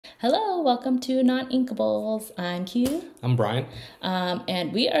Hello, welcome to Not Inkables. I'm Q, I'm Brian.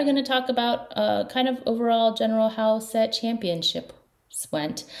 and we are going to talk about kind of overall general how set championships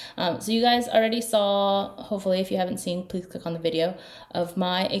went. So you guys already saw, hopefully if you haven't seen, please click on the video, of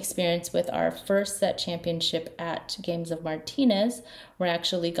my experience with our first set championship at Games of Martinez, where I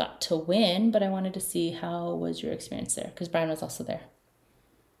actually got to win, but I wanted to see how was your experience there, because Brian was also there.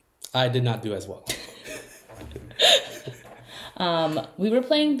 I did not do as well. We were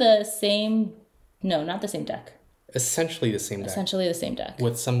playing the same, no, not the same deck. Essentially the same deck. Essentially the same deck.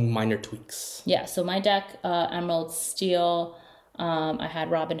 With some minor tweaks. Yeah, so my deck, Emerald Steel, I had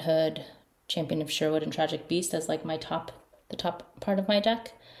Robin Hood, Champion of Sherwood, and Tragic Beast as like the top part of my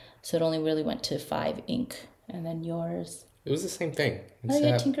deck. So it only really went to 5 ink. And then yours. It was the same thing. Oh, you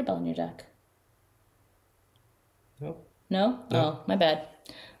had Tinkerbell in your deck. No. No? No. Oh, my bad.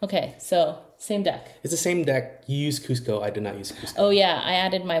 Okay, so same deck. It's the same deck. You used Cusco. I did not use Cusco. Oh yeah, I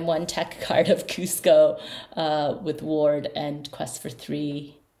added my 1 tech card of Cusco with Ward and Quest for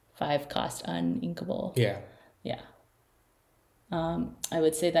 3, 5 cost uninkable. Yeah. Yeah. I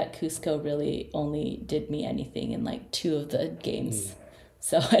would say that Cusco really only did me anything in like 2 of the games.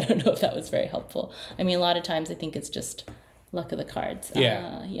 So I don't know if that was very helpful. I mean, a lot of times I think it's just luck of the cards.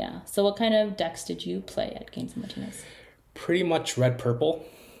 Yeah. Yeah. So what kind of decks did you play at Games of Martinez? Pretty much red purple.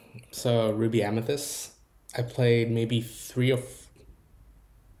 So Ruby Amethyst. I played maybe I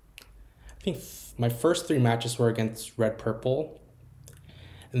think my first 3 matches were against red purple.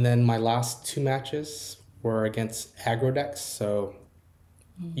 And then my last 2 matches were against aggro decks. So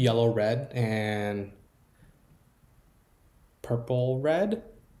yellow red and purple red,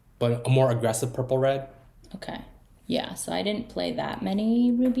 but a more aggressive purple red. Okay. Yeah, so I didn't play that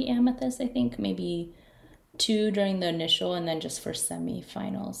many Ruby Amethyst, I think. Maybe 2 during the initial and then just for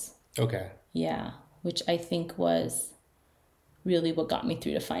semifinals. Okay. Yeah, which I think was really what got me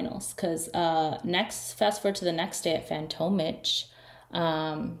through to finals. Because fast forward to the next day at Fantomich,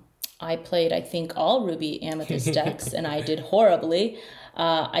 I played, I think, all Ruby Amethyst decks, and I did horribly.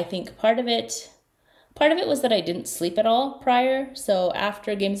 I think part of it was that I didn't sleep at all prior. So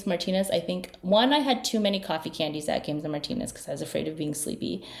after Games of Martinez, I think, 1, I had too many coffee candies at Games of Martinez because I was afraid of being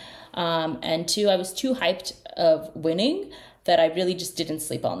sleepy. And 2, I was too hyped of winning that I really just didn't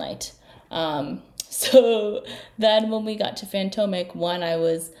sleep all night. So then when we got to Fantomic, 1,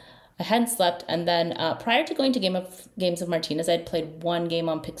 I hadn't slept, and then prior to going to Games of Martinez, I'd played 1 game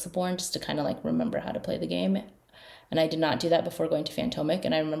on Pixelborn just to kind of like remember how to play the game. And I did not do that before going to Fantomic.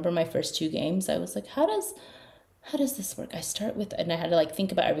 And I remember my first 2 games, I was like, how does this work? I start with, and I had to like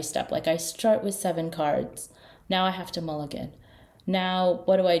think about every step. Like I start with 7 cards. Now I have to mulligan. Now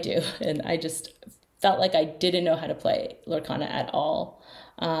what do I do? And I just felt like I didn't know how to play Lorcana at all.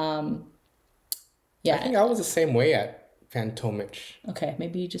 Yeah. I think I was the same way at Fantomich. Okay,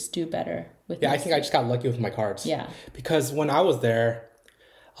 maybe you just do better with I think I just got lucky with my cards. Yeah. Because when I was there,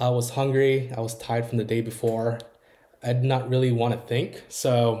 I was hungry. I was tired from the day before. I did not really want to think.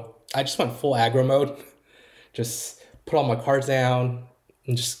 So I just went full aggro mode. Just put all my cards down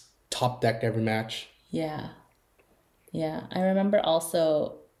and just top decked every match. Yeah. Yeah. I remember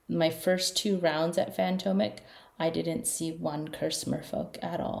also my first 2 rounds at Fantomic, I didn't see 1 Curse Merfolk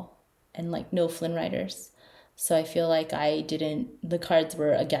at all. And like no Flynn Riders. So I feel like the cards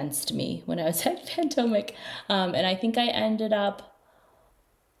were against me when I was at Fantomic. And I think I ended up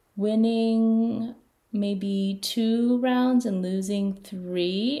winning maybe 2 rounds and losing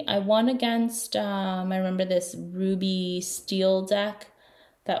 3. I won against, I remember this Ruby Steel deck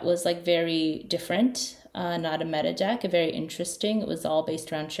that was like very different, not a meta deck, very interesting. It was all based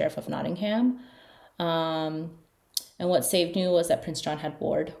around Sheriff of Nottingham. And what saved me was that Prince John had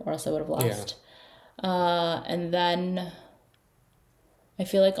Ward, or else I would have lost. Yeah. And then I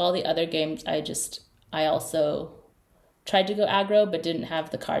feel like all the other games, I also tried to go aggro, but didn't have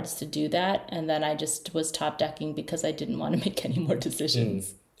the cards to do that. And then I just was top decking because I didn't want to make any more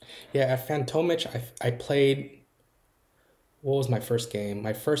decisions. Yeah, at Fantomich, I played, what was my first game?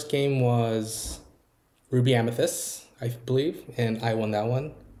 My first game was Ruby Amethyst, I believe, and I won that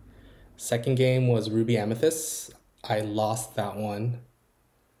one. Second game was Ruby Amethyst. I lost that one.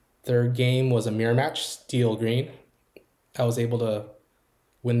 Third game was a mirror match, Steel Green. I was able to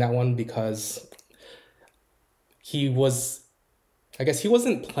win that one because he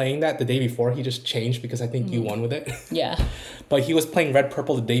wasn't playing that the day before. He just changed because I think you won with it. Yeah. But he was playing red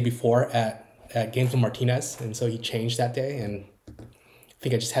purple the day before at Games of Martinez, and so he changed that day, and I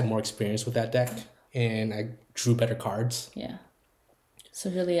think I just had more experience with that deck and I drew better cards. Yeah. So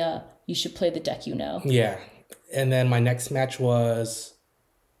really you should play the deck you know. Yeah. And then my next match was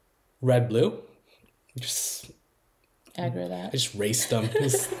red blue. Just aggro that. I just raced them.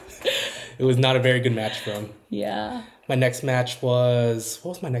 It was not a very good match for him. Yeah. My next match was... What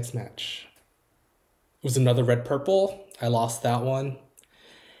was my next match? It was another red purple. I lost that one.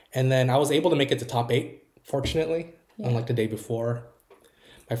 And then I was able to make it to top 8, fortunately, unlike the day before.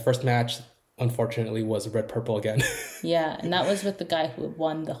 My first match, unfortunately, was red purple again. Yeah, and that was with the guy who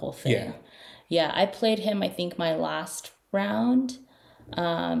won the whole thing. Yeah. Yeah, I played him, I think, my last round.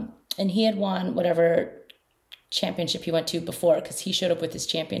 And he had won whatever championship he went to before because he showed up with his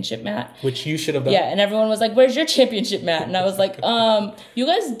championship mat. Which you should have done. Yeah, and everyone was like, where's your championship mat? And I was like, you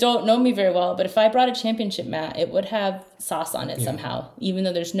guys don't know me very well, but if I brought a championship mat, it would have sauce on it somehow. Even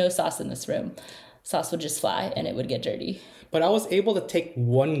though there's no sauce in this room, sauce would just fly and it would get dirty. But I was able to take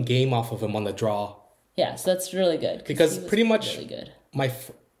one game off of him on the draw. Yeah, so that's really good. Because pretty much really good.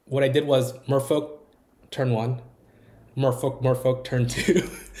 What I did was Merfolk turn 1, Merfolk turn 2.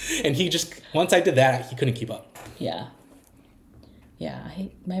 And he just, once I did that, he couldn't keep up. Yeah. Yeah,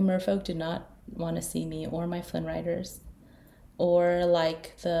 my Merfolk did not want to see me or my Flynn Riders. Or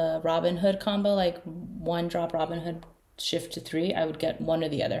like the Robin Hood combo, like 1 drop Robin Hood, shift to 3, I would get one or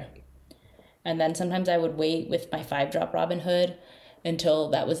the other. And then sometimes I would wait with my 5 drop Robin Hood until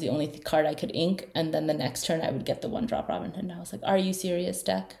that was the only card I could ink. And then the next turn I would get the 1 drop Robin Hood. And I was like, are you serious,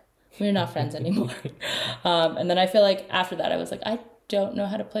 deck? We're not friends anymore. And then I feel like after that I was like, I don't know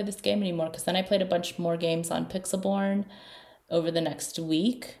how to play this game anymore. Because then I played a bunch more games on Pixelborn over the next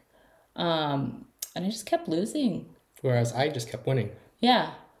week. And I just kept losing. Whereas I just kept winning.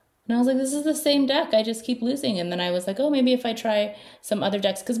 Yeah. And I was like, this is the same deck. I just keep losing. And then I was like, oh, maybe if I try some other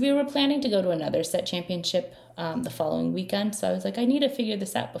decks. Because we were planning to go to another set championship the following weekend. So I was like, I need to figure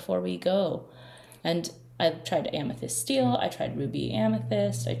this out before we go. And I tried Amethyst Steel. I tried Ruby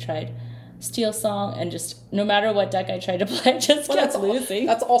Amethyst. I tried Steel Song. And just no matter what deck I tried to play, I just kept losing.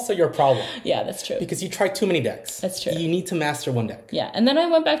 That's also your problem. Yeah, that's true. Because you try too many decks. That's true. You need to master one deck. Yeah, and then I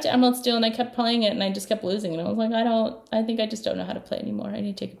went back to Emerald Steel and I kept playing it and I just kept losing. And I was like, I think I just don't know how to play anymore. I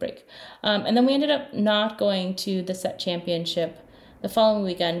need to take a break. And then we ended up not going to the set championship the following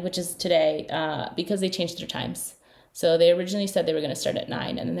weekend, which is today, because they changed their times. So they originally said they were going to start at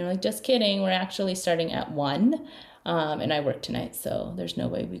 9. And then they were like, just kidding. We're actually starting at 1. And I work tonight, so there's no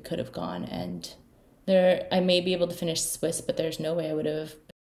way we could have gone. And I may be able to finish Swiss, but there's no way I would have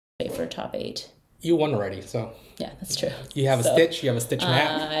played for top 8. You won already, so. Yeah, that's true. You have a Stitch, you have a Stitch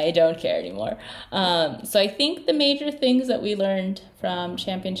map. I don't care anymore. So I think the major things that we learned from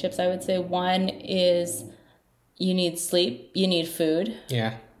championships, I would say one is you need sleep, you need food.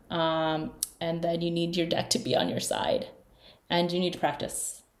 Yeah. And then you need your deck to be on your side. And you need to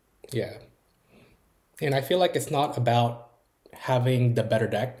practice. Yeah. And I feel like it's not about having the better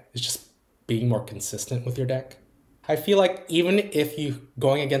deck. It's just being more consistent with your deck. I feel like even if you're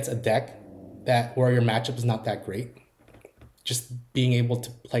going against a deck where your matchup is not that great, just being able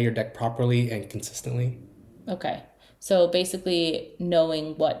to play your deck properly and consistently. Okay. So basically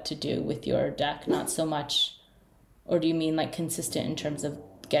knowing what to do with your deck, not so much, or do you mean like consistent in terms of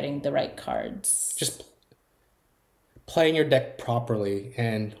getting the right cards? Just playing your deck properly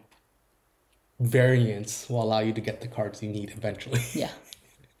and variance will allow you to get the cards you need eventually. Yeah.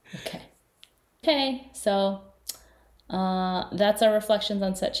 Okay, so that's our reflections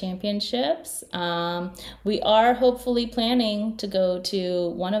on set championships. We are hopefully planning to go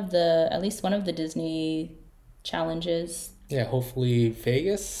to at least one of the Disney challenges. Yeah, hopefully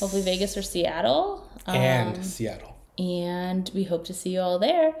Vegas. Hopefully Vegas or Seattle. And Seattle. And we hope to see you all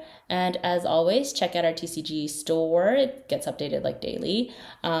there. And as always, check out our TCG store. It gets updated like daily.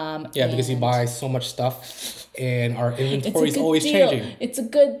 Because you buy so much stuff and our inventory is always changing. It's a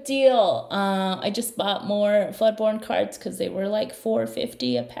good deal. I just bought more Floodborne cards because they were like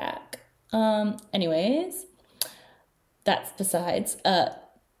 $4.50 a pack. Anyways, that's besides.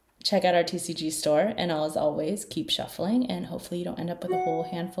 Check out our TCG store. And as always, keep shuffling. And hopefully you don't end up with a whole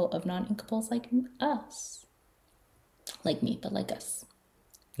handful of non-inkables like us. Like me, but like us.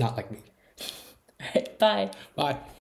 Not like me. All right, bye. Bye.